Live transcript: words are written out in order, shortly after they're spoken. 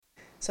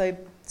So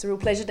it's a real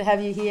pleasure to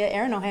have you here,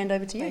 Erin. I'll hand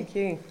over to you. Thank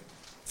you.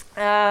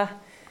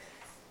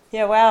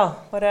 Wow,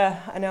 what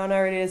an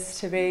honour it is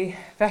to be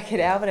back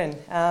at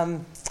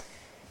Alberton.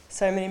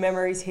 So many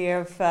memories here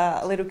of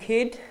a little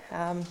kid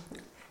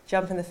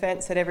jumping the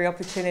fence at every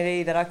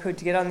opportunity that I could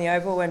to get on the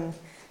oval and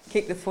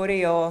kick the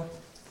footy or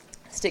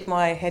stick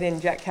my head in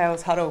Jack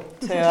Cale's huddle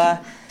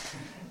to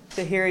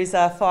hear his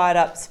fired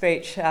up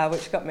speech,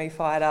 which got me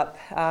fired up.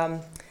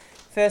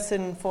 First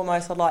and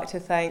foremost, I'd like to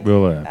thank...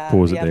 We'll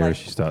pause it there Adelaide as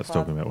she starts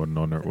Club talking about what an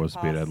honour it was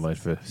to be at past Adelaide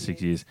for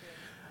 6 years.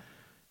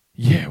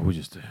 Yeah, we'll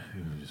just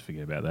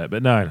forget about that.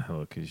 But no,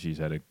 look, she's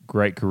had a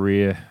great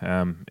career.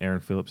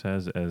 Erin Phillips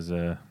has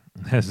so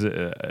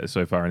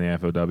far in the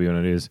AFLW,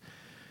 and it is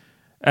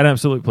an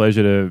absolute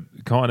pleasure to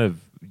kind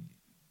of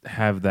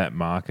have that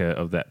marker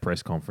of that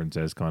press conference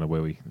as kind of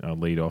where we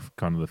lead off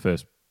kind of the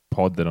first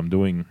pod that I'm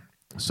doing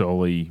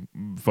solely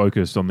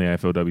focused on the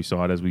AFLW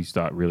side as we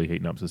start really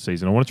heating up to the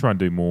season. I want to try and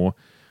do more.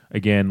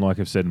 Again,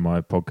 like I've said in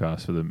my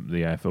podcast for the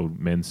AFL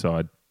men's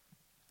side,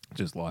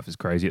 just life is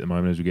crazy at the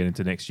moment as we get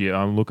into next year.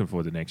 I'm looking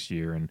forward to next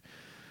year and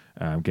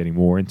getting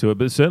more into it.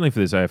 But certainly for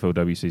this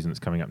AFLW season that's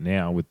coming up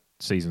now with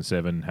Season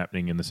 7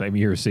 happening in the same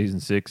year as Season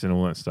 6 and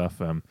all that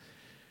stuff,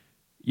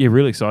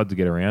 really excited to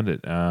get around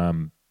it.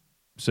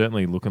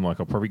 Certainly looking like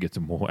I'll probably get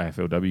some more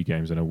AFLW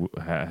games than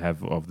I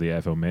have of the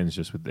AFL men's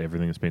just with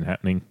everything that's been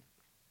happening.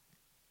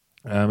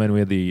 And we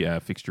had the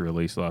fixture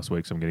release last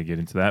week, so I'm going to get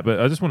into that. But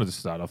I just wanted to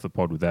start off the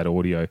pod with that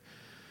audio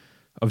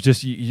of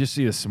just you just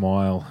see the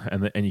smile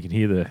and you can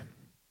hear the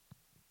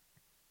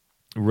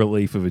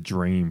relief of a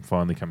dream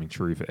finally coming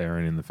true for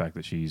Erin in the fact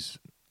that she's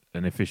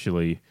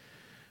officially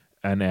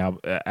at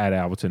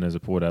Alberton as a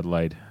Port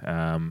Adelaide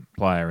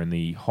player in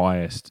the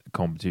highest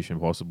competition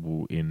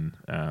possible in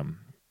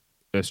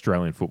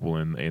Australian football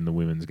in the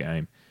women's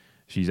game.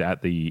 She's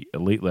at the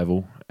elite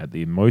level, at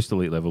the most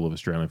elite level of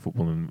Australian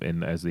football,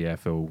 and as the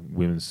AFL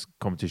women's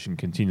competition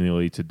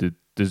continually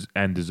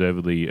and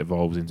deservedly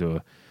evolves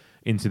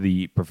into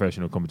the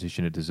professional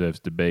competition it deserves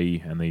to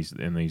be, and these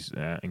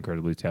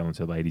incredibly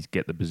talented ladies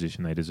get the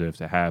position they deserve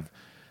to have.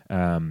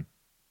 And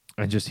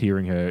just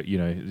hearing her,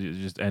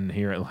 and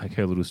hear it like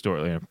her little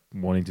story,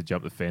 wanting to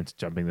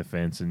jumping the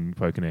fence and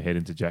poking her head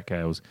into Jack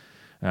Cale's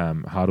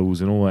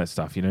huddles and all that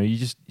stuff.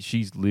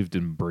 She's lived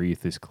and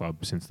breathed this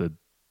club since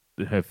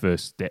her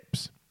first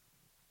steps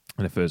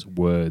and her first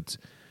words.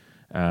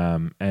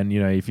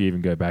 If you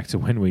even go back to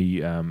when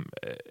we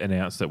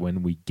announced that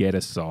when we get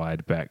a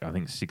side back, I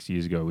think 6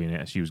 years ago, we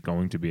announced she was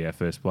going to be our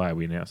first player.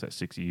 We announced that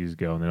 6 years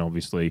ago, and then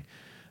obviously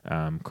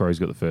Crows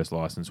got the first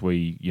license.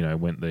 We,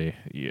 went the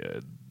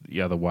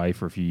other way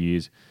for a few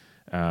years.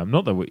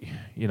 Not that we,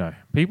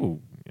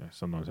 people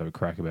sometimes have a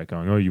crack about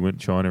going, oh, you went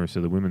China instead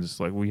of the women's. It's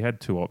like we had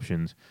two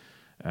options,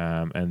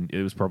 and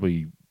it was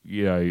probably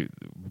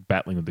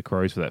battling with the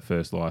Crows for that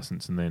first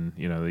license, and then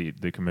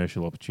the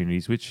commercial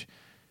opportunities, which,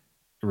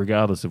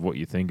 regardless of what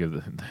you think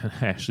of,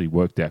 actually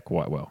worked out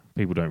quite well.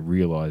 People don't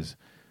realise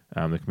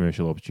the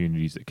commercial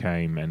opportunities that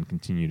came and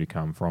continue to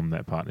come from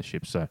that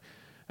partnership. So,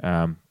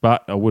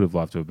 but I would have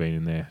loved to have been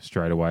in there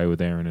straight away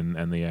with Erin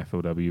and the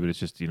AFLW, but it's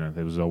just,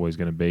 there was always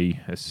going to be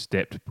a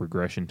stepped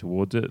progression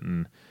towards it,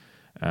 and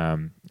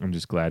I'm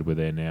just glad we're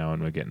there now,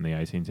 and we're getting the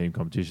 18-team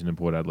competition, and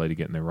Port Adelaide are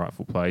getting their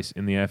rightful place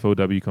in the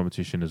AFLW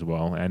competition as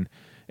well. And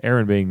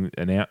Erin being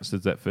announced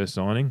as that first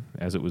signing,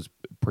 as it was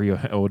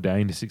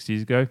preordained 6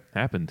 years ago,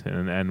 happened,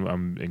 and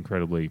I'm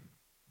incredibly.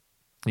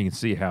 You can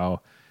see how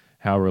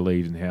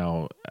relieved and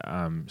how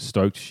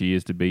stoked she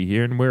is to be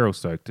here, and we're all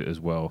stoked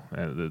as well.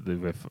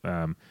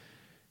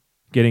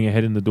 Getting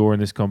ahead in the door in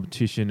this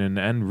competition,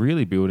 and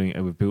really building.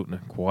 We've built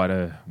quite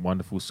a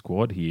wonderful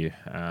squad here.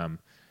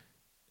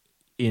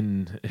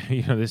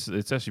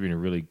 It's actually been a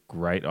really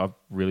great. I've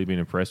really been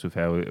impressed with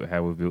how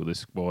we've built this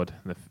squad.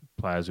 The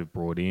players we've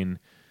brought in.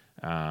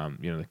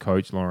 The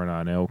coach Lauren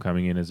Arnell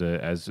coming in as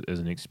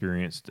an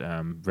experienced,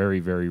 very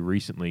very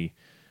recently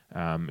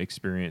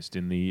experienced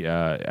in the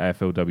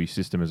AFLW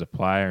system as a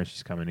player, and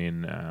she's coming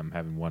in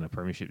having won a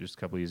premiership just a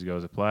couple of years ago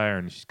as a player,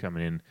 and she's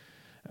coming in,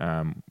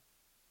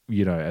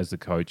 as the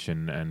coach,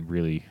 and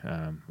really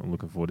I'm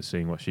looking forward to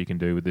seeing what she can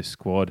do with this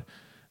squad.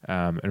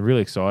 And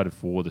really excited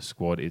for the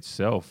squad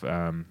itself. We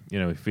had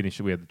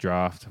the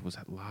draft. Was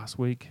that last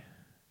week?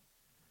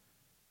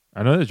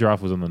 I know the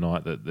draft was on the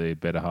night that the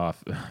better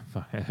half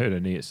hurt her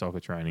knee at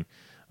soccer training.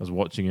 I was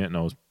watching it and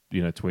I was,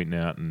 tweeting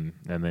out, and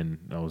then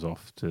I was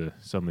off to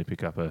suddenly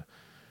pick up a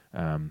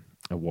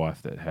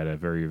wife that had a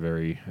very,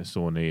 very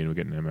sore knee, and we're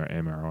getting an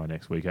MRI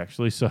next week,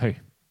 actually. So,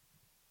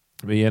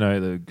 but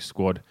the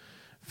squad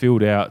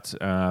filled out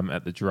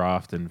at the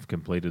draft and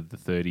completed the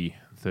 30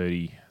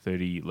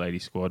 lady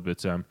squad,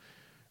 but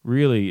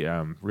really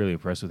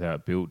impressed with how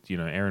it built.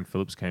 Erin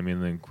Phillips came in,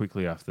 and then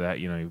quickly after that,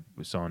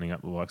 we're signing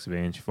up the likes of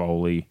Ange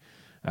Foley,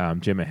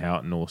 Gemma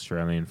Houghton,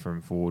 Australian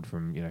from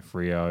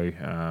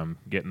Freo,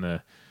 getting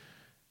the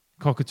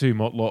Cockatoo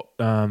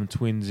Motlop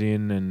twins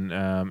in,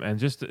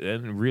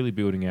 and really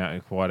building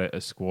out quite a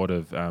squad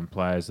of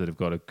players that have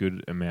got a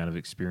good amount of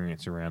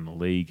experience around the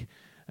league.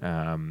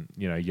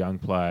 young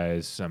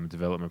players, some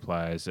development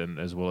players, and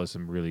as well as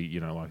some really,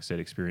 like I said,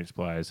 experienced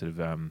players that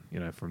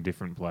have, from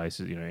different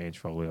places. Ange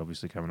Foley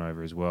obviously coming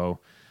over as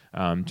well,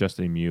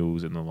 Justine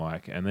Mules and the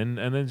like, and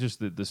then just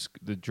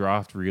the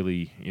draft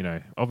really,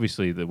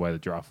 obviously the way the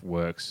draft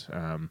works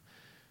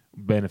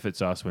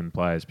benefits us when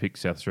players pick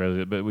South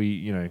Australia, but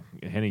Henny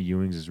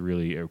Ewings is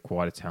really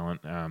quite a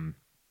talent,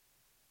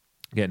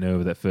 getting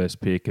over that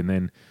first pick,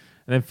 and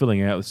then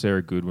filling out with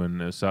Sarah Goodwin,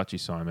 Sachi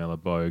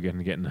Simela Bogue,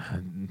 and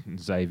getting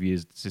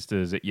Xavier's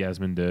sister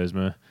Yasmin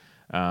Dersma,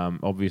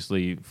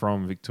 obviously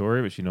from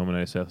Victoria, but she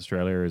nominated South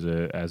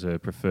Australia as a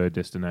preferred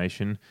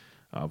destination.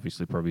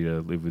 Obviously, probably to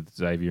live with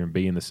Xavier and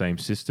be in the same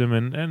system,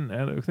 and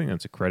I think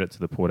that's a credit to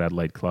the Port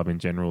Adelaide club in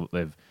general that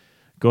they've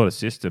got a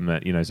system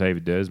that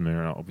Xavier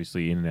Dersma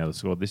obviously in and out of the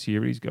squad this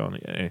year, but he's gone.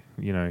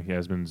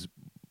 Yasmin's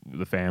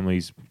the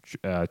families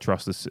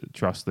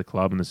trust the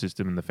club and the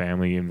system and the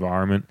family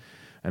environment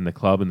and the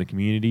club and the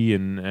community,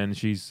 and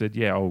she said,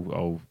 yeah,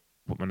 I'll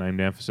put my name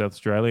down for South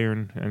Australia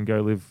and go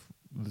live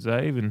with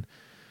Xav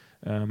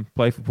and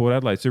play for Port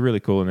Adelaide. So really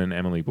cool. And then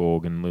Emily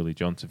Borg and Lily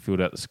Johnson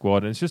filled out the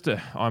squad, and it's just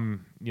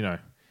and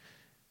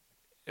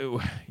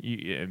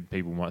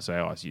people might say,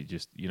 oh, so you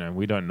just,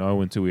 we don't know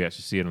until we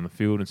actually see it on the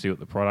field and see what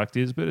the product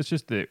is, but it's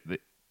just that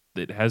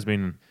it has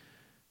been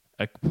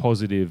a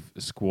positive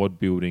squad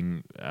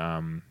building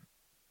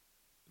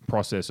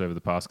process over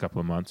the past couple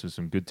of months with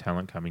some good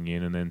talent coming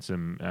in, and then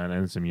some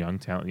young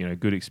talent,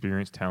 good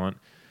experienced talent,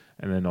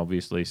 and then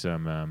obviously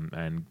some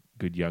and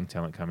good young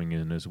talent coming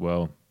in as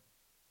well.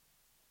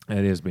 And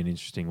it has been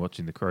interesting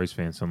watching the Crows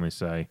fans suddenly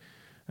say,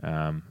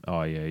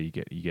 "Oh yeah, you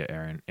get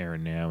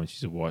Erin now," and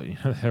she's a white.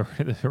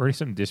 There's already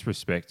some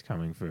disrespect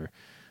coming for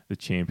the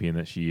champion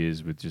that she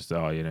is, with just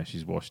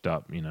she's washed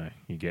up.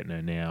 You're getting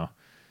her now.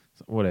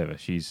 Whatever,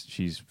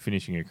 she's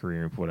finishing her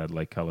career in Port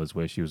Adelaide colours,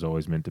 where she was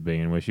always meant to be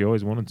and where she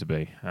always wanted to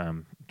be.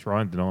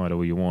 Try and deny it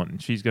all you want,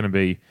 and she's going to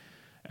be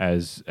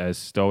as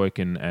stoic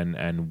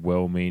and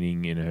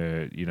well-meaning in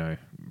her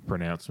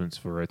pronouncements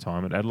for her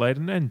time at Adelaide,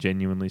 and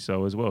genuinely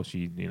so as well.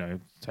 She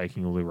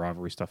taking all the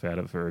rivalry stuff out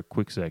of it for a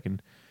quick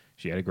second.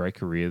 She had a great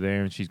career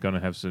there, and she's going to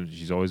have some.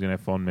 She's always going to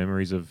have fond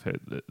memories of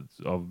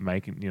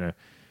making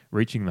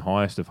reaching the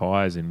highest of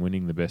highs and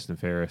winning the best and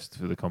fairest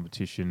for the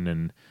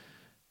competition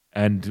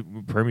and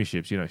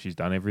premierships. She's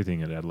done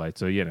everything at Adelaide.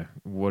 So,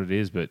 what it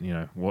is, but,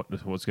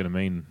 what's going to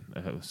mean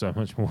so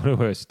much more to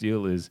her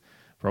still is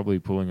probably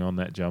pulling on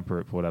that jumper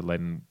at Port Adelaide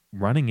and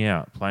running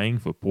out, playing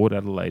for Port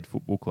Adelaide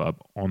Football Club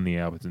on the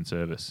Alberton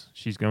service.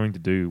 She's going to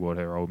do what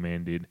her old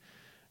man did,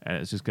 and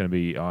it's just going to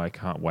be, I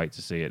can't wait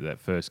to see it, that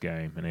first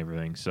game and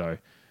everything. So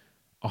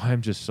I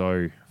am just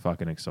so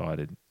fucking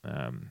excited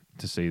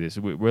to see this.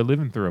 We're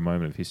living through a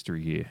moment of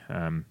history here.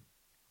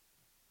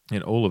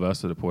 And all of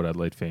us that are Port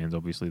Adelaide fans,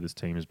 obviously this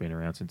team has been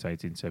around since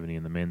 1870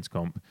 in the men's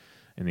comp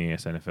in the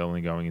SNFL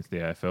and going into the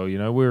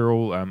AFL. We're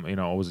all,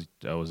 I was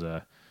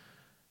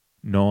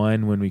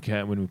 9 when we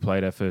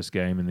played our first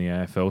game in the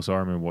AFL, so I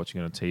remember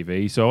watching it on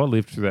TV. So I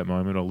lived through that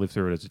moment. I lived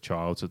through it as a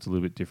child, so it's a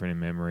little bit different in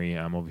memory.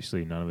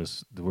 Obviously, none of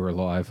us were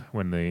alive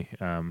when in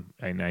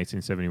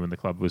 1870 when the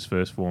club was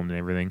first formed and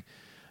everything.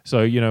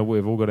 So,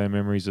 we've all got our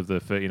memories of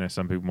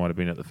some people might have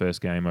been at the first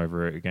game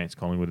over against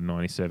Collingwood in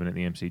 97 at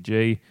the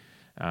MCG.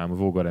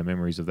 We've all got our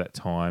memories of that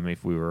time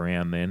if we were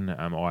around then.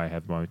 I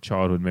have my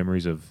childhood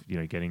memories of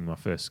getting my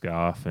first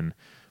scarf and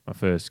my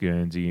first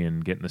Guernsey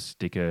and getting the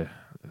sticker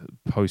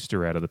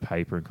poster out of the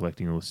paper and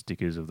collecting all the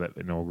stickers of that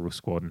inaugural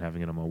squad and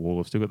having it on my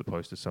wall. I've still got the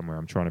poster somewhere.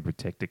 I'm trying to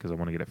protect it because I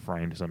want to get it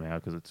framed somehow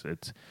because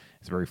it's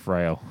very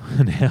frail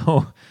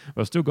now.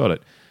 But I've still got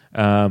it.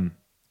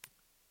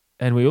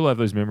 And we all have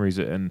those memories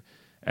and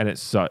it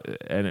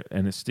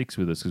sticks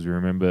with us because we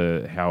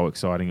remember how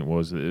exciting it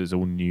was. It was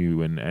all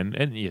new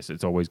and yes,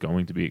 it's always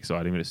going to be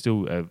exciting, but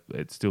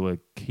it's still a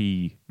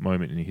key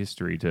moment in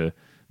history to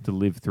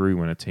live through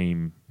when a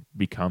team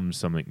becomes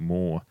something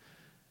more.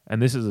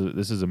 And this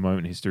is a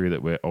moment in history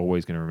that we're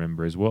always going to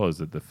remember as well, is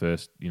that the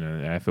first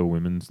AFL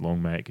women's,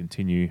 long may it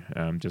continue,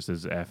 just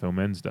as AFL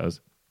men's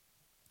does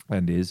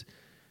and is,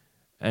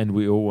 and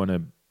we all want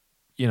to.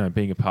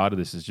 Being a part of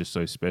this is just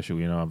so special.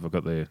 I've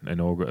got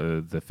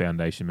the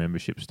foundation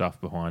membership stuff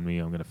behind me.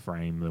 I'm going to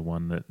frame the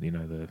one that,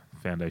 the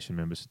foundation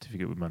member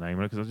certificate with my name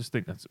on it, because I just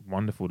think that's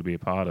wonderful to be a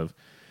part of.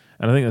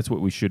 And I think that's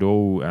what we should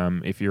all,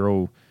 if you're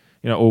all,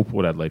 all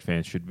Port Adelaide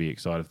fans should be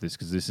excited for this,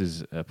 because this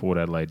is a Port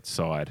Adelaide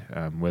side.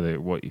 I'm not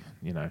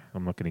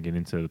going to get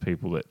into the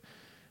people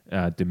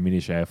that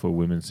diminish AFL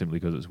women simply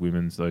because it's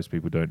women's. Those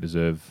people don't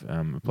deserve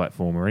a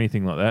platform or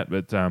anything like that.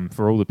 But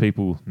for all the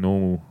people,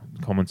 normal,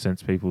 common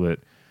sense people that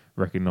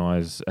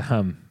recognise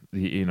the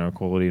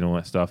equality and all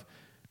that stuff,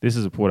 this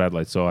is a Port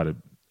Adelaide side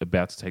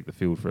about to take the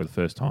field for the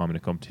first time in a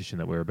competition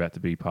that we're about to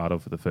be part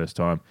of for the first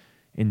time.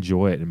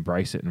 Enjoy it,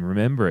 embrace it, and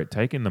remember it.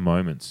 Take in the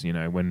moments.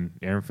 When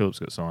Aaron Phillips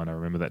got signed, I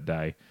remember that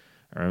day.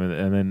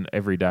 And then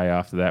every day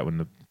after that,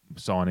 when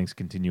signings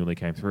continually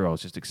came through, I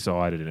was just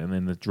excited. And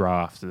then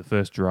the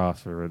first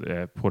draft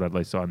for Port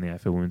Adelaide side in the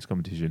AFL Women's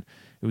competition,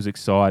 it was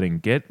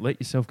exciting. Let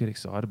yourself get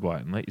excited by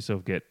it and let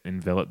yourself get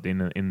enveloped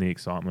in the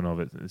excitement of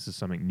it. This is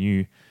something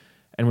new,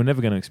 and we're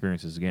never going to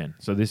experience this again.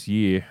 So this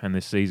year and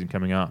this season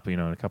coming up, in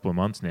a couple of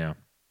months now,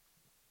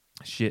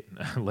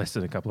 less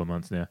than a couple of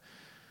months now.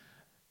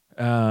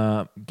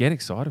 Get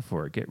excited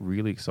for it. Get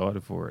really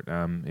excited for it.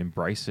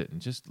 Embrace it,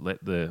 and just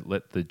let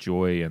the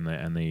joy and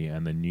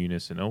the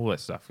newness and all that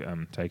stuff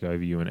take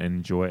over you, and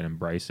enjoy it and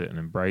embrace it, and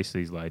embrace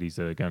these ladies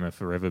that are going to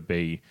forever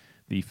be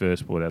the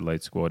first Port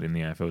Adelaide squad in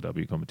the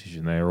AFLW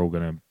competition. They are all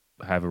going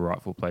to have a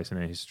rightful place in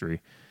our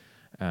history,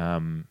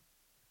 and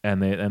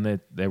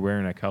they're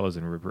wearing our colours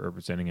and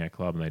representing our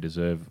club, and they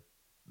deserve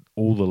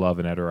all the love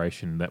and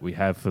adoration that we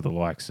have for the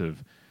likes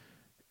of,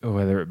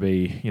 whether it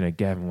be,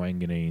 Gavin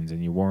Wanganines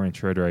and your Warren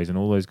Treaderays and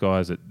all those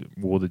guys that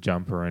wore the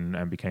jumper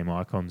and became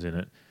icons in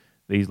it.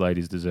 These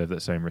ladies deserve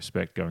that same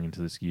respect going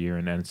into this year.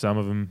 And some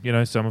of them,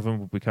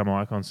 will become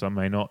icons, some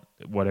may not,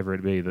 whatever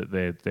it be, that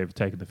they've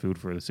taken the field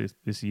for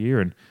this year,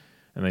 and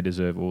they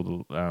deserve all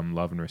the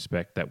love and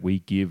respect that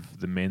we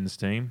give the men's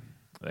team.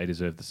 They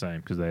deserve the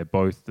same, because they're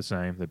both the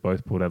same. They're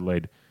both Port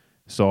Adelaide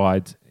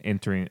sides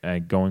entering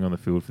and going on the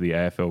field for the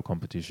AFL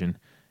competition.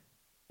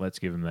 Let's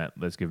give them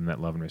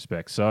that love and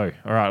respect. So,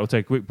 all right, we'll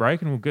take a quick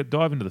break and we'll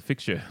dive into the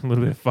fixture. A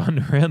little bit of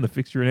fun around the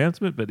fixture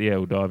announcement, but yeah,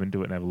 we'll dive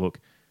into it and have a look.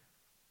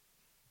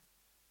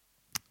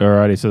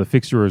 Alrighty, so the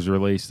fixture was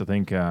released, I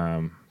think,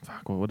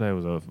 what day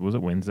was it? Was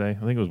it Wednesday?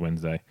 I think it was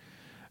Wednesday.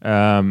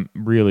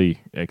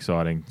 Really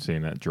exciting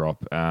seeing that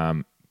drop.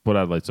 Port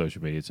Adelaide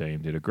social media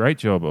team did a great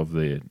job of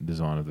the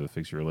design of the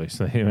fixture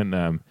release.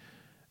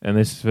 And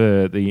this,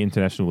 for the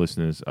international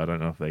listeners, I don't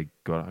know if they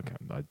got it.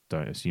 I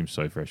don't assume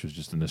So Fresh was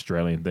just an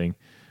Australian thing.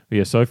 But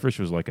yeah, So Fresh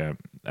was like a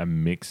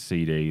mixed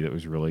CD that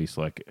was released,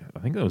 I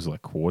think it was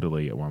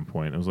quarterly at one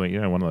point. It was one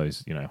of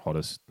those,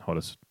 hottest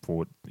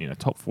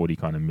top 40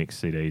 kind of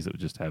mixed CDs that would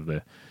just have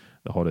the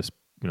hottest,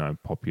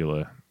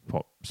 popular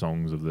pop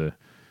songs of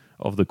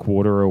the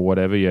quarter or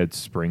whatever. You had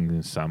spring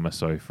and summer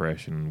So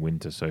Fresh and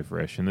winter So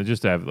Fresh. And they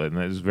just have, and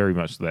it was very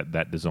much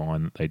that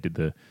design that they did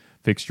the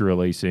fixture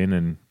release in,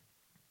 and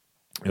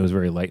it was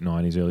very late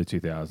 90s, early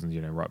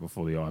 2000s, right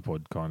before the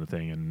iPod kind of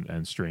thing,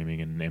 and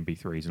streaming and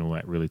MP3s and all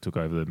that really took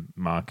over the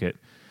market.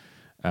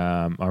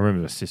 I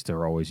remember my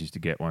sister always used to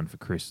get one for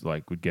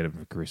would get them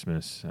for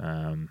Christmas.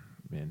 And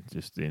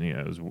just,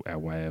 it was our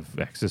way of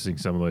accessing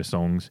some of those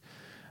songs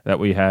that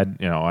we had.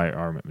 I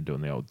remember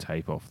doing the old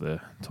tape off the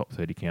top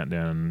 30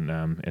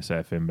 countdown,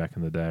 SAFM back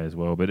in the day as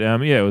well. But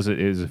it was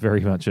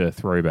very much a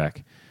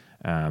throwback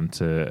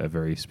to a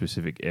very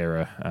specific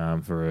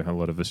era for a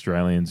lot of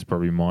Australians,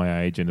 probably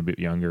my age and a bit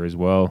younger as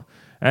well.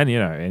 And,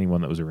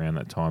 anyone that was around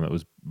that time that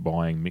was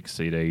buying mixed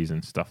CDs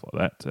and stuff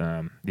like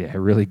that. A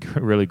really,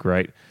 really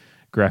great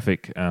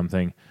graphic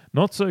thing.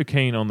 Not so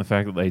keen on the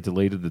fact that they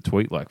deleted the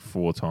tweet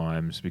 4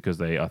 times,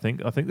 because I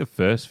think the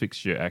first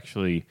fixture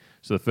actually,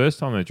 so the first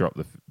time they dropped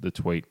the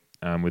tweet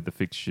with the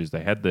fixtures,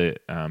 they had the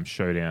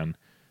showdown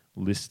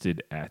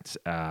listed at,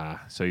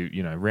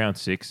 round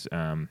 6,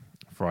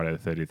 Friday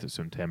the 30th of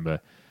September,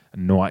 a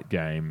night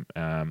game.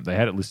 They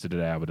had it listed at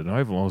Alberton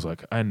Oval. I was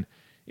like, and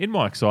in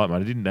my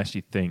excitement, I didn't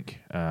actually think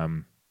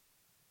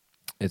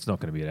it's not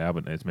going to be at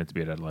Alberton. It's meant to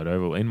be at Adelaide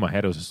Oval. In my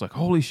head, I was just like,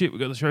 holy shit, we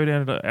got the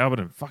showdown at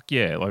Alberton. Fuck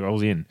yeah. I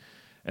was in.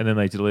 And then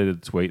they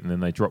deleted the tweet, and then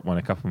they dropped one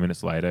a couple of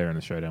minutes later, and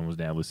the showdown was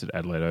now listed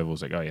at Adelaide Oval. I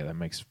was like, oh yeah, that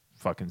makes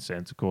fucking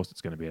sense. Of course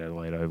it's going to be at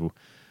Adelaide Oval.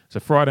 So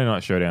Friday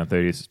night showdown,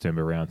 30th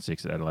September, round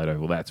 6 at Adelaide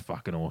Oval. That's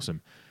fucking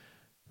awesome.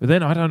 But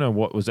then I don't know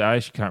I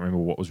actually can't remember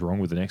what was wrong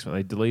with the next one.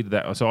 They deleted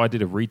that. So I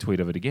did a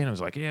retweet of it again. I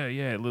was like,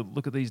 yeah,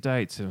 look at these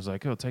dates. And I was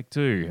like, oh, take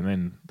 2. And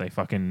then they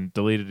fucking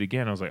deleted it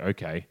again. I was like,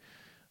 okay.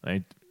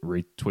 They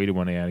retweeted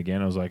one out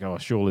again. I was like, oh,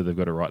 surely they've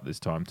got it right this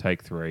time.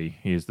 Take 3.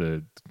 Here's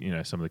the,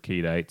 some of the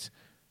key dates.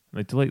 And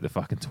they delete the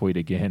fucking tweet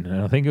again.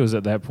 And I think it was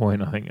at that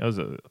point,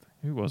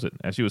 who was it?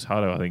 Actually, it was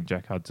Hutto, I think,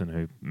 Jack Hudson,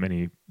 who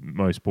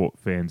most Port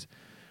fans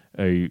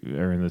who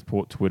are in the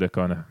Port Twitter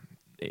kind of,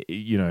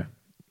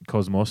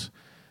 cosmos,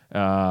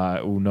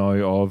 will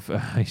know of.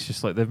 He's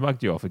just like, they've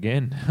mugged you off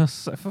again.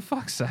 So for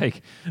fuck's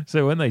sake.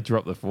 So when they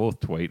dropped the 4th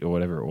tweet or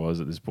whatever it was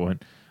at this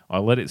point, I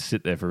let it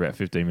sit there for about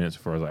 15 minutes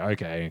before I was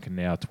like, okay, I can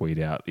now tweet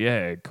out,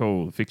 yeah,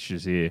 cool, the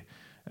fixture's here.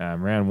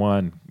 Round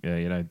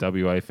 1,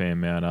 WA fan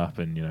mount up,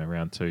 and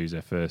round 2 is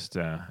our first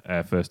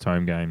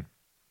home game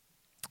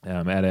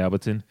at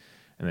Alberton,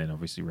 and then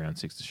obviously round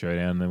 6 the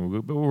showdown. And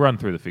then we'll run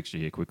through the fixture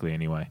here quickly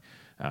anyway.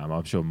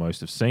 I'm sure most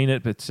have seen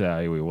it, but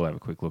we will have a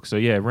quick look. So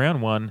yeah,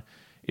 round 1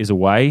 is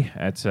away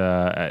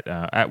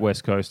at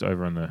West Coast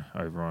over in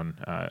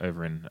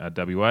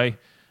WA.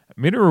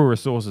 Mineral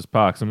Resources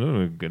Park. So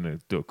I'm going to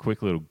do a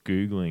quick little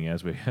googling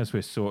as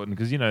we're sorting,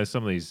 because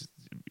some of these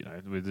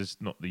we're just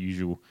not the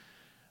usual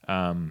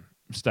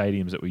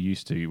stadiums that we're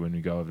used to when we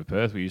go over to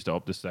Perth. We're used to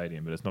Optus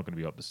Stadium, but it's not going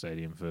to be Optus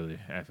Stadium for the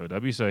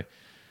AFLW. So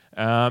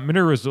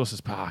Mineral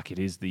Resources Park. It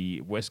is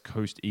the West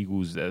Coast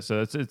Eagles.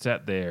 So it's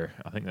at there.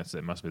 I think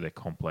it must be their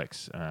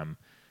complex.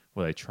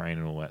 where they train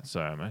and all that.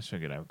 So I'm actually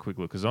going to have a quick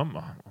look because I'm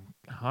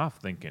half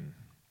thinking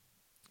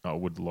I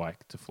would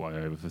like to fly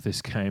over for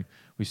this game.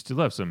 I still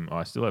have some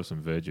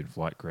Virgin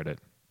flight credit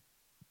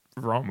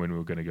from when we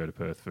were going to go to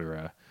Perth for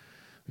the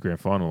grand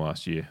final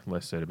last year.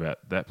 Less said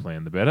about that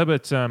plan, the better.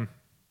 But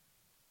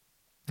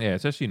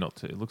it's actually not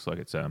too. It looks like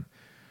it's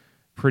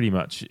pretty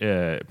much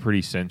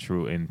pretty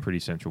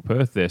central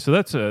Perth there. So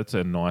that's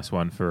a nice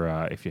one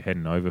for if you're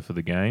heading over for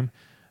the game.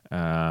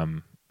 I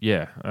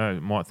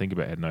might think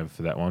about heading over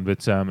for that one,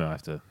 but I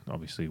have to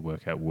obviously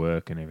work out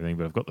work and everything.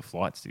 But I've got the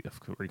flights. I've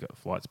already got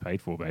the flights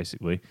paid for,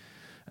 basically.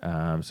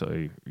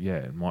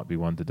 It might be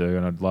one to do,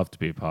 and I'd love to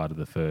be a part of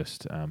the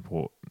first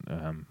port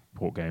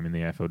game in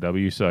the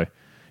AFLW. So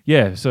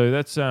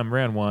that's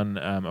round one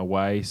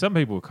away. Some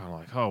people are kind of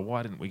like, oh,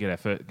 why didn't we get our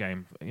first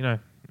game? It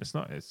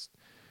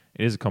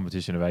is a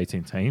competition of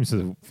 18 teams, so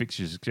the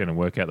fixture's going to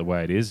work out the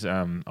way it is.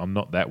 I'm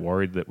not that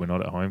worried that we're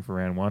not at home for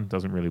round one.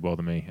 Doesn't really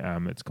bother me.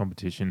 It's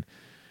competition.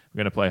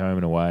 We're going to play home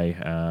and away.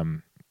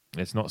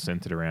 It's not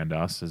centred around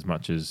us as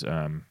much as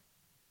I'd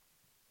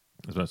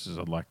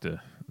like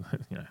to.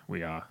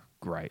 We are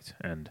great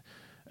and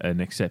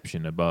an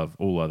exception above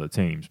all other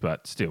teams,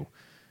 but still,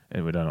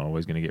 and we're not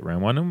always going to get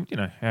round one. And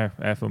our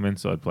AFL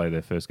men's side play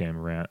their first game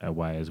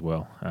away as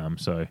well.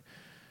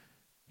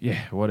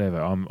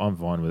 Whatever. I'm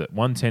fine with it.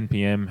 1:10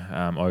 p.m.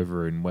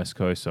 Over in West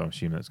Coast, so I'm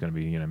assuming that's going to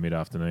be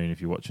mid-afternoon if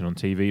you're watching on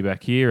TV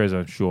back here, as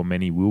I'm sure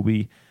many will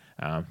be.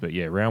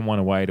 Round one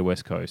away to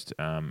West Coast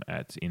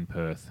in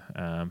Perth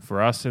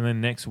for us, and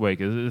then next week,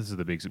 this is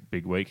the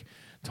big week.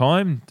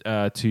 Time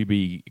to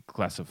be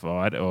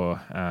classified,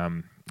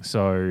 time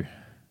to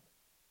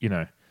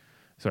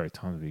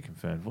be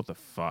confirmed. What the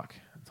fuck?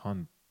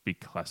 Time to be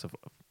classified.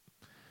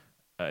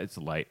 It's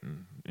late,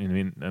 and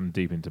I'm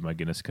deep into my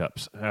Guinness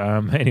cups.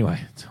 Anyway,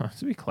 time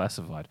to be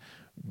classified.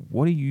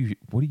 What are you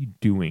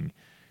doing?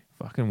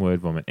 Fucking word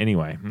vomit.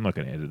 Anyway, I'm not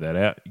going to edit that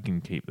out. We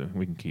can keep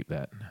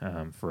that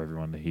for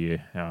everyone to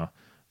hear how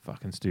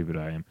fucking stupid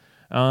I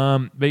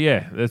am.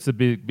 That's a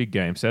big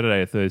game.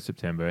 Saturday, 3rd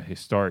September,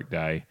 historic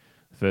day.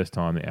 First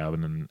time at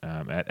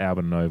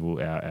Alberton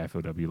Oval, our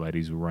AFLW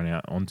ladies will run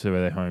out onto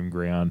their home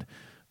ground.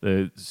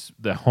 The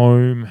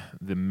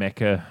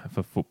Mecca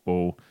for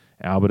football,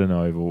 Alberton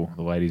Oval.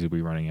 The ladies will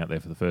be running out there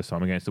for the first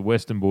time against the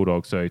Western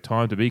Bulldogs. So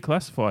time to be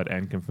classified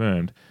and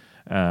confirmed.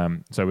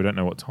 So we don't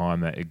know what time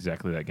that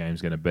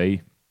game's going to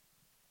be.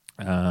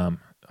 It's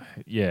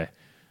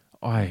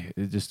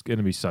just going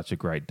to be such a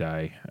great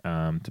day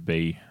to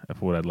be a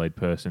Port Adelaide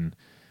person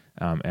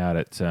out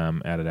at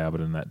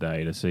Alberton that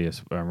day, to see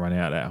us run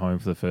out at home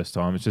for the first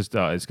time. It's just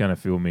it's going to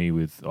fill me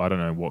with, I don't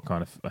know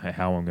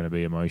how I'm going to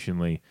be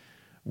emotionally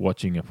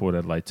watching a Port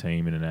Adelaide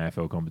team in an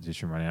AFL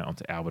competition run out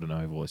onto Alberton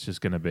Oval. It's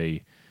just going to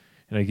be,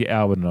 get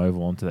Alberton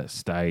Oval onto that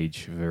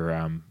stage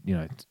for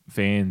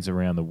fans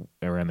around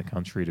the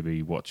country to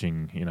be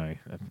watching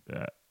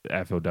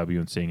AFLW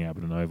and seeing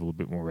Alberton Oval a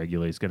bit more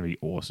regularly. It's going to be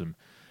awesome.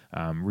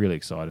 Really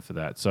excited for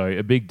that. So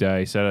a big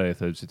day, Saturday,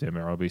 3rd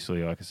September.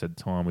 Obviously, like I said,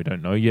 time we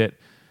don't know yet,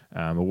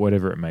 but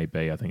whatever it may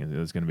be, I think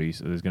there's going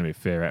to be a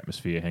fair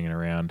atmosphere hanging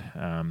around.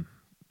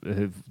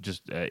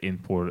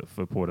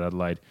 For Port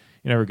Adelaide,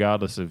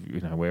 regardless of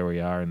where we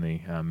are in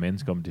the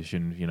men's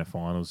competition,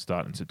 finals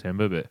start in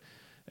September, but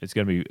it's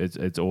going to be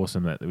it's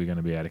awesome that we're going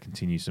to be able to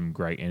continue some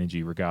great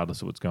energy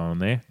regardless of what's going on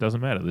there.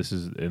 Doesn't matter. This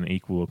is an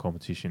equal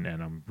competition,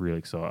 and I'm really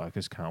excited. I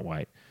just can't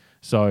wait.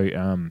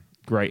 So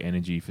great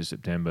energy for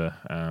September,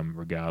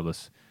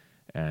 regardless,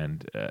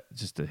 and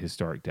just a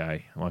historic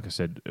day. Like I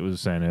said, it was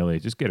saying earlier,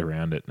 just get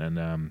around it,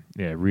 and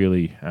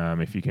really,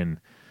 if you can.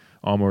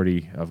 I've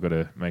got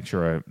to make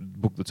sure I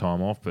book the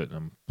time off, but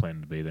I'm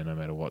planning to be there no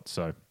matter what.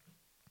 So,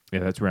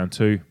 that's round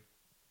 2.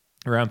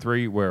 Round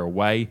 3, we're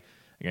away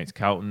against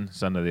Carlton,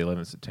 Sunday the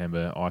 11th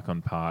September,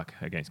 Icon Park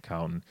against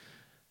Carlton.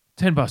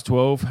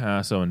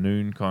 12:10, so a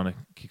noon kind of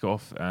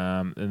kick-off.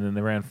 And then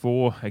the round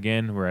 4,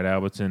 again, we're at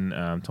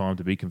Alberton, time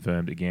to be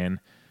confirmed again.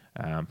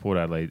 Port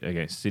Adelaide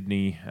against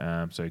Sydney,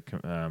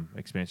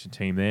 expansion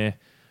team there.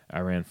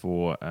 Round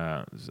 4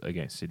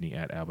 against Sydney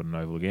at Alberton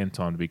Oval again.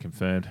 Time to be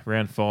confirmed.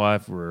 Round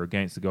 5, we're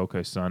against the Gold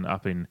Coast Sun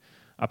up in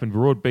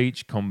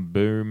Broadbeach,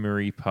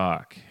 Combermery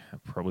Park. I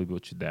probably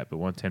butchered that, but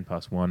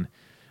 1:10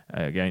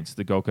 against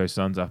the Gold Coast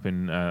Suns up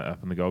in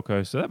the Gold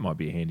Coast. So that might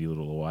be a handy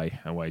little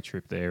away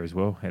trip there as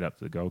well. Head up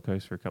to the Gold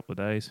Coast for a couple of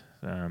days.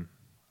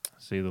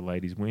 See the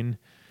ladies win.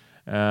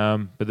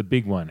 But the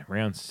big one,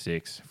 round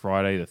 6,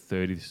 Friday the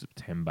 30th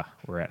September.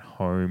 We're at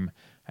home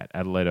at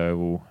Adelaide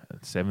Oval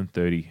at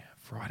 7:30.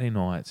 Friday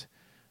night.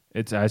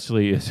 It's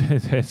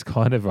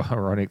kind of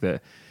ironic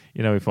that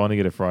we finally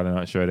get a Friday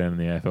night showdown in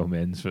the AFL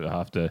men's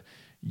after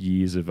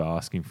years of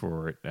asking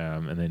for it,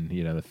 and then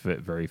the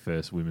very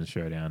first women's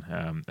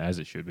showdown, as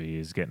it should be,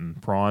 is getting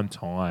prime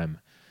time.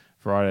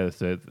 Friday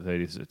the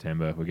 30th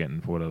September, we're getting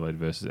Port Adelaide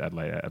versus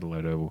Adelaide at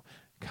Adelaide Oval.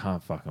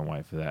 Can't fucking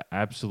wait for that.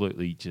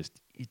 Absolutely just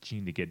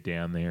itching to get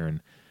down there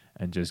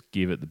and just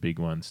give it the big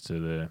ones to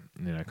the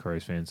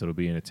Crows fans that'll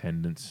be in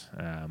attendance.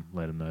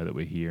 Let them know that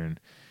we're here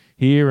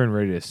and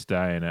ready to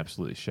stay and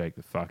absolutely shake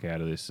the fuck out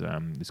of this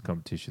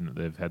competition that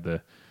they've had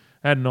the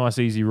had a nice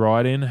easy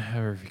ride in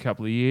over a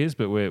couple of years,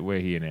 but we're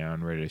here now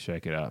and ready to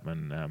shake it up,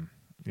 and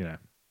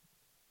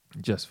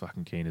just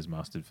fucking keen as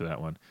mustard for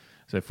that one.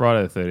 So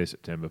Friday the 30th of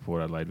September,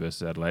 Port Adelaide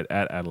versus Adelaide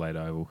at Adelaide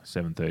Oval,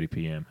 7:30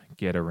 p.m.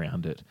 Get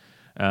around it.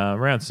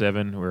 Round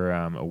 7, we're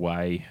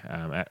away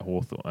at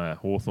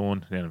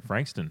Hawthorn down in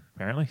Frankston,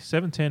 apparently.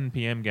 7:10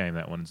 p.m. game,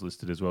 that one's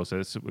listed as well.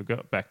 So we've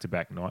got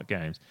back-to-back night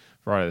games.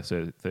 Friday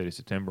the 30th of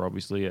September,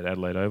 obviously, at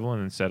Adelaide Oval,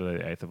 and then Saturday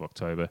the 8th of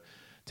October,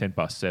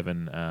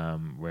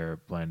 7:10, we're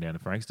playing down in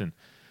Frankston.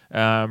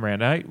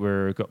 Round 8,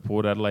 we've got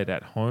Port Adelaide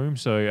at home.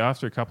 So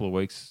after a couple of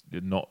weeks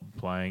not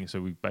playing,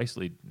 so we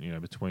basically,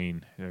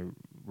 between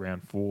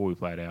round 4, we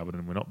played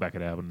Alberton. We're not back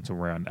at Alberton until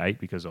round 8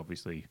 because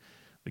obviously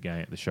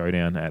the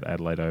showdown at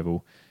Adelaide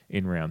Oval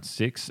in round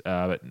 6.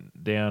 But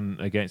down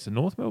against the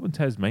North Melbourne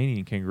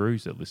Tasmanian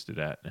Kangaroos that listed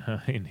at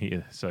in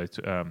here. So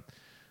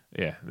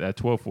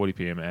 12:40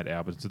 p.m. at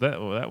Alberton. So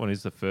that one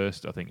is the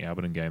first, I think,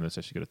 Alberton game that's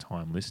actually got a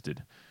time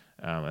listed.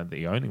 And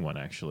the only one,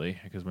 actually,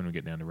 because when we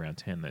get down to round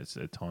 10, that's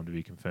a time to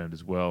be confirmed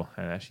as well,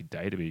 and actually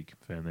day to be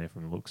confirmed there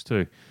from the looks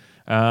too.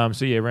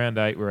 Round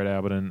 8, we're at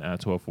Alberton,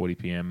 12:40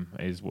 p.m.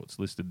 is what's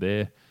listed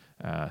there,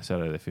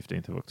 Saturday the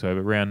 15th of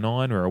October. Round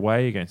 9, we're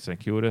away against St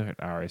Kilda at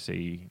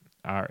RSEA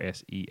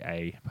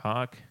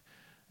Park,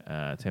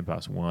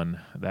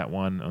 1:10. That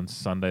one on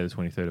Sunday the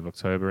 23rd of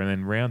October. And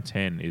then round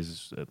 10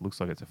 it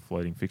looks like it's a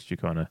floating fixture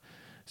kind of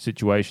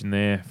situation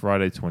there,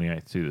 Friday the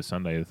 28th to the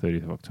Sunday the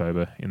 30th of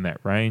October, in that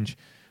range.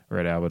 We're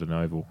at Alberton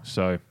Oval.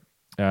 So,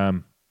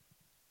 that's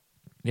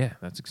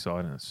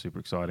exciting. That's super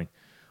exciting.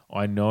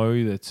 I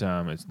know that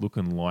it's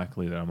looking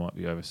likely that I might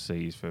be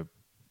overseas for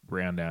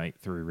round 8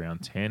 through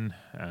round 10.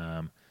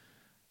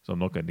 So I'm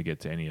not going to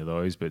get to any of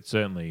those, but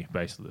certainly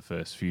basically the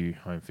first few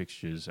home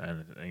fixtures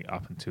and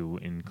up until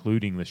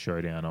including the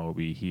showdown, I will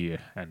be here,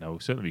 and I will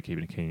certainly be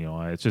keeping a keen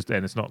eye.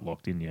 It's not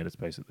locked in yet. It's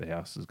basically the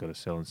house has got to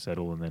sell and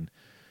settle, and then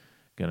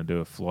going to do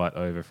a flight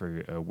over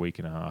for a week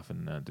and a half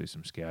and do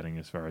some scouting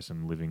as far as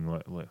some living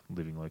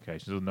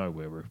locations. I don't know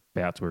where we're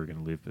going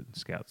to live, but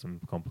scout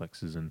some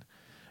complexes and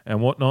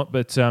whatnot.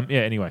 But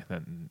anyway,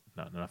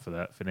 not enough of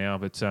that for now.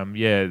 But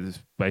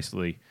there's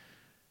basically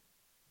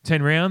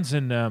 10 rounds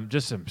and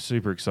just some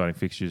super exciting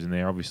fixtures in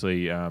there.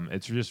 Obviously,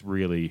 it's just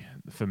really,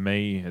 for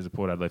me as a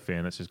Port Adelaide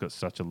fan, that's just got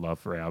such a love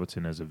for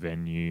Alberton as a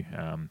venue,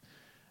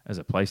 as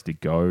a place to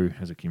go,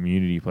 as a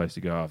community place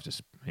to go. I've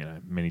just,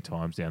 many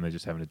times down there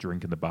just having a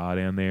drink in the bar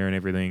down there and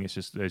everything. It's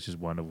just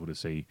wonderful to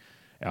see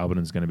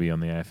Alberton's going to be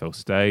on the AFL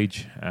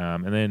stage.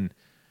 And then,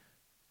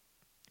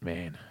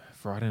 man,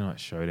 Friday night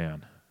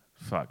showdown.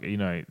 Fuck,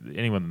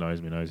 anyone that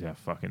knows me knows how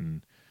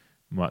fucking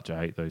much I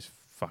hate those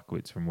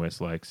fuckwits from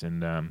West Lakes,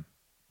 and I'm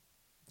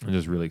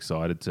just really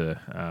excited to,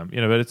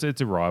 but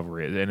it's a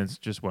rivalry, and it's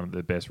just one of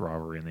the best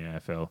rivalry in the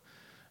AFL.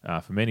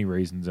 For many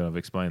reasons, and I've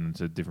explained them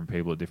to different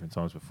people at different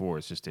times before.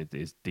 It's just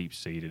it's deep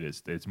seated.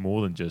 It's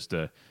more than just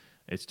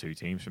it's two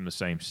teams from the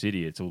same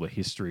city. It's all the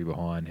history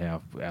behind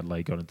how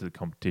Adelaide got into the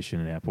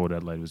competition and how Port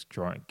Adelaide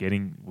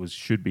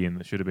should have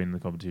been in the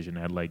competition.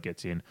 Adelaide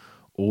gets in,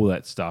 all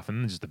that stuff,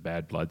 and then just the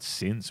bad blood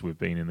since we've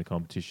been in the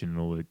competition and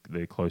all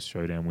the close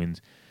showdown wins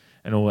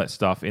and all that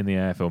stuff in the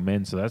AFL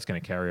men. So that's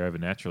going to carry over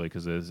naturally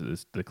because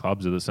the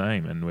clubs are the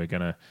same, and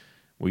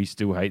we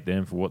still hate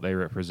them for what they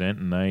represent,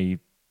 and they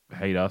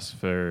hate us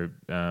for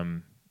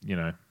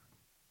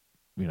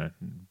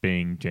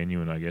being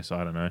genuine, I guess.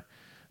 I don't know.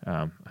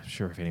 I'm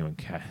sure if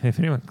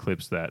anyone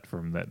clips that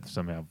from that,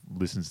 somehow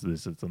listens to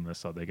this, it's on their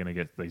side, they're gonna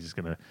get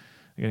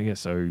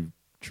so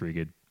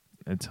triggered.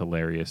 It's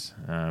hilarious.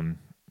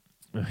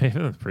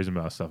 Even the prison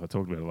bar stuff, I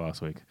talked about it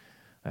last week.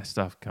 That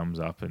stuff comes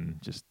up and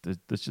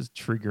it's just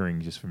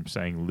triggering just from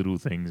saying little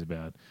things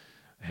about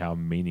how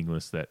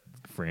meaningless that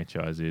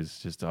franchise is.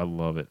 Just, I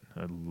love it.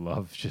 I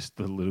love just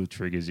the little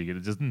triggers you get.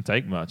 It doesn't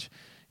take much.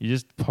 You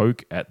just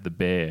poke at the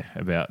bear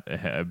about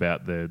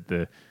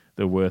the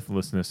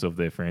worthlessness of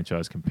their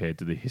franchise compared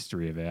to the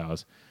history of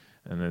ours,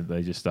 and then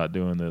they just start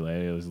doing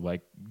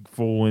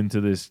fall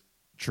into this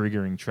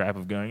triggering trap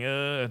of going,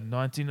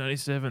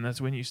 1997,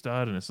 that's when you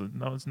started. And it's like,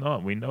 no, it's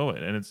not. We know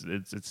it, and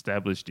it's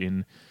established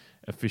in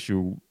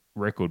official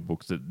record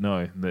books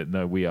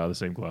that we are the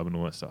same club and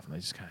all that stuff, and they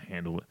just can't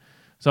handle it.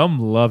 So I'm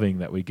loving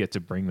that we get to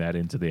bring that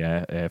into the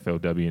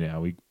AFLW now.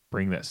 We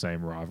bring that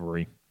same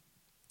rivalry.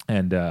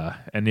 And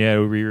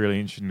it'll be really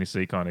interesting to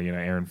see kind of,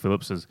 Erin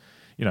Phillips as,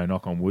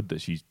 knock on wood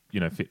that she's,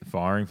 fit and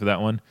firing for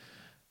that one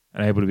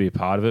and able to be a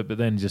part of it. But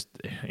then just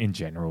in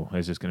general,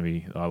 it's just going to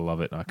be, I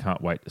love it. I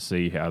can't wait to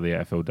see how the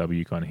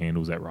AFLW kind of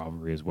handles that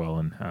rivalry as well.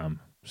 And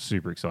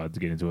super excited to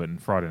get into it. And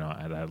Friday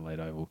night at Adelaide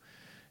Oval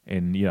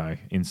and,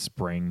 in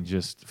spring,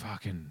 just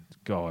fucking,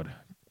 God,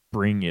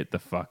 bring it the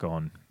fuck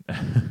on.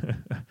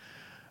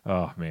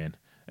 Oh, man.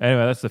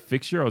 Anyway, that's the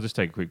fixture. I'll just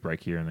take a quick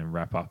break here and then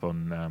wrap up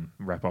on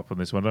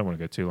this one. I don't want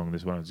to go too long on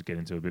this one. I'll just get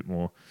into a bit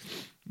more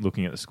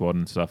looking at the squad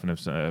and stuff, and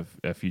if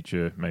a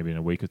future, maybe in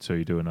a week or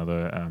two, do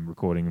another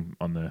recording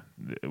on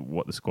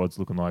what the squad's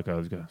looking like.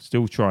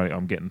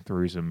 I'm getting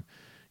through some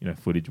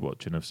footage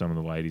watching of some of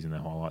the ladies and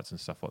their highlights and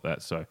stuff like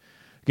that. So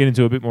get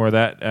into a bit more of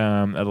that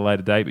at a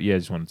later date. But yeah,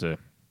 just wanted to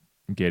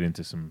get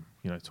into some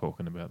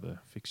talking about the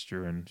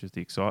fixture and just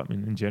the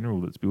excitement in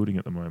general that's building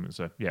at the moment.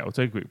 So, yeah, we'll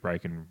take a quick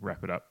break and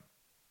wrap it up.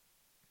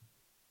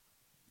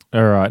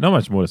 All right, not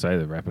much more to say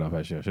to wrap it up,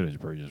 actually. I should have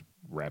probably just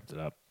wrapped it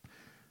up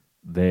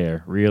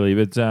there, really.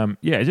 But,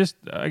 just,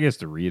 I guess,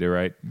 to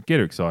reiterate, get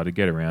excited,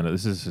 get around it.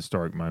 This is a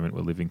historic moment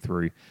we're living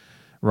through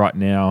right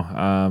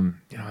now.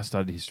 I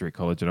studied history at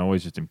college, and I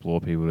always just implore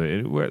people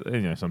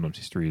that, sometimes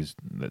history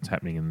that's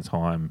happening in the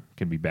time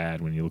can be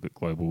bad when you look at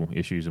global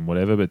issues and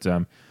whatever. But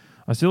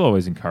I still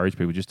always encourage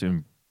people just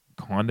to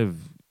kind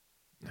of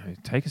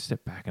take a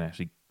step back and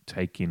actually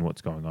take in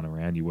what's going on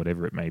around you,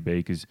 whatever it may be,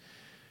 because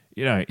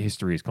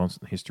history is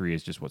constant. History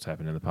is just what's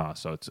happened in the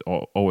past, so it's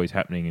always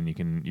happening, and you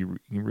can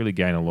really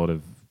gain a lot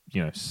of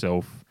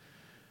self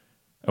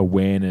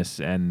awareness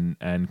and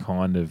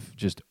kind of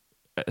just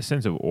a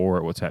sense of awe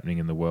at what's happening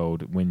in the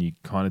world when you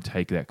kind of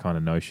take that kind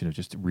of notion of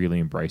just really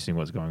embracing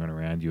what's going on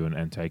around you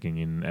and taking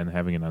in and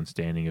having an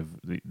understanding of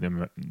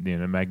the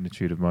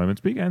magnitude of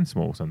moments, big and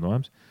small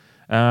sometimes.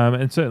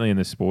 And certainly in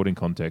the sporting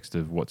context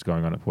of what's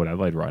going on at Port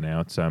Adelaide right now,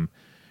 it's on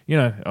the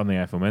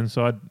AFL men's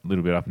side, a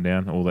little bit up and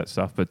down, all that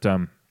stuff, but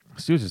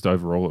still just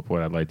overall at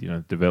Port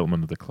Adelaide,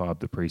 development of the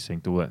club, the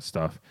precinct, all that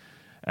stuff,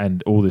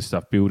 and all this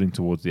stuff building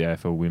towards the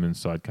AFL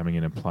women's side coming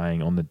in and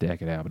playing on the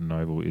deck at Alberton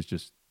Oval is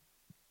just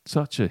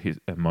such a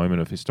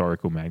moment of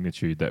historical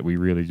magnitude that we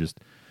really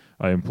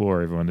I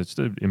implore everyone just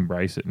to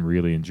embrace it and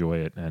really enjoy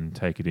it and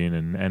take it in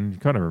and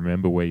kind of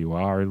remember where you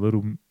are a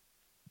little,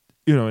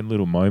 in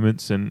little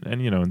moments and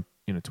in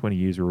 20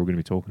 years we're all going to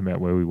be talking about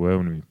where we were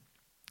when we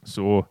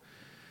saw,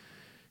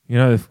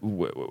 if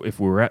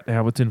we were at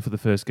Alberton for the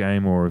first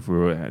game or if we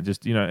were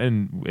just,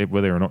 and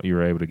whether or not you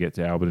were able to get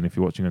to Alberton, if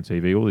you're watching on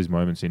TV, all these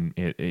moments in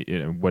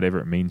whatever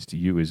it means to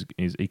you is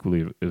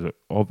equally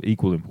of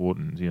equal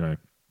importance,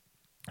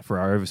 for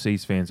our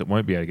overseas fans that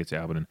won't be able to get to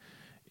Alberton.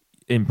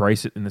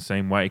 Embrace it in the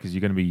same way because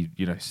you're going to be,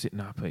 sitting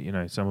up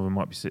at, some of them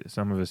might be,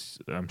 some of us,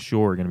 I'm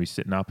sure, are going to be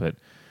sitting up at,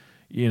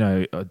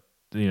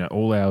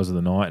 all hours of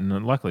the night.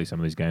 And luckily,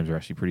 some of these games are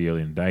actually pretty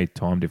early in the day.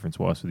 Time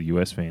difference-wise for the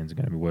US fans are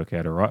going to work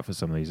out all right for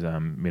some of these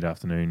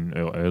mid-afternoon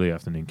or early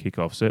afternoon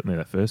kickoffs. Certainly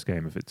that first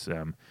game, if it's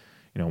 1:10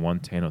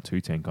 or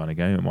 2:10 kind of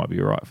game, it might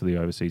be all right for the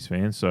overseas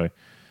fans. So,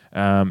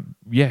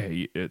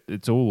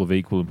 it's all of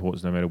equal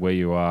importance no matter where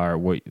you are.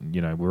 We're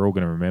all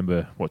going to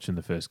remember watching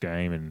the first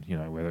game and,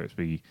 whether it's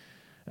be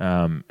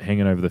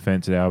hanging over the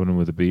fence at Alberton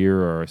with a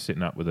beer or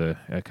sitting up with a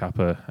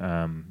cuppa,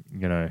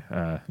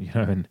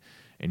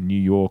 in New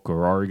York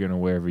or Oregon or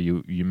wherever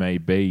you may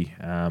be,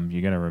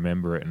 you're going to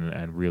remember it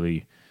and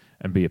really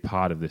be a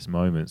part of this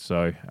moment.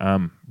 So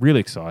really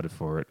excited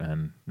for it,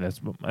 and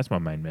that's my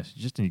main message.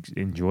 Just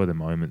enjoy the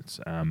moments.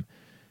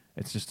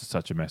 It's just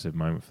such a massive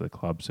moment for the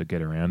club, so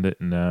get around it.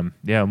 And I'm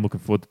looking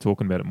forward to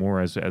talking about it more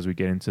as we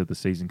get into the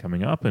season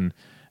coming up and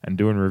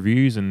doing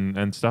reviews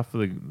and stuff for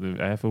the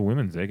AFL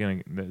women's.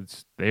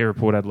 They're a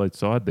Port Adelaide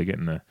side. They're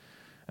getting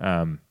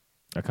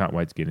I can't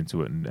wait to get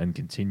into it and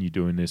continue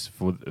doing this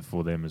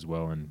for them as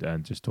well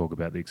and just talk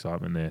about the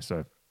excitement there.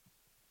 So,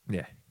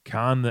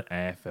 Khan the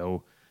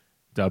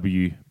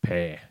AFLW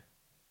pair.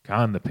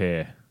 Khan the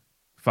pair.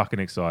 Fucking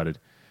excited.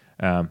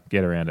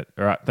 Get around it.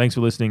 All right, thanks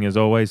for listening as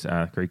always.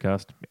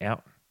 Creekcast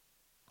out.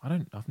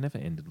 I've never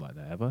ended like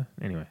that, have I?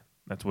 Anyway,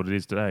 that's what it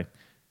is today.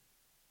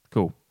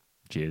 Cool.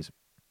 Cheers.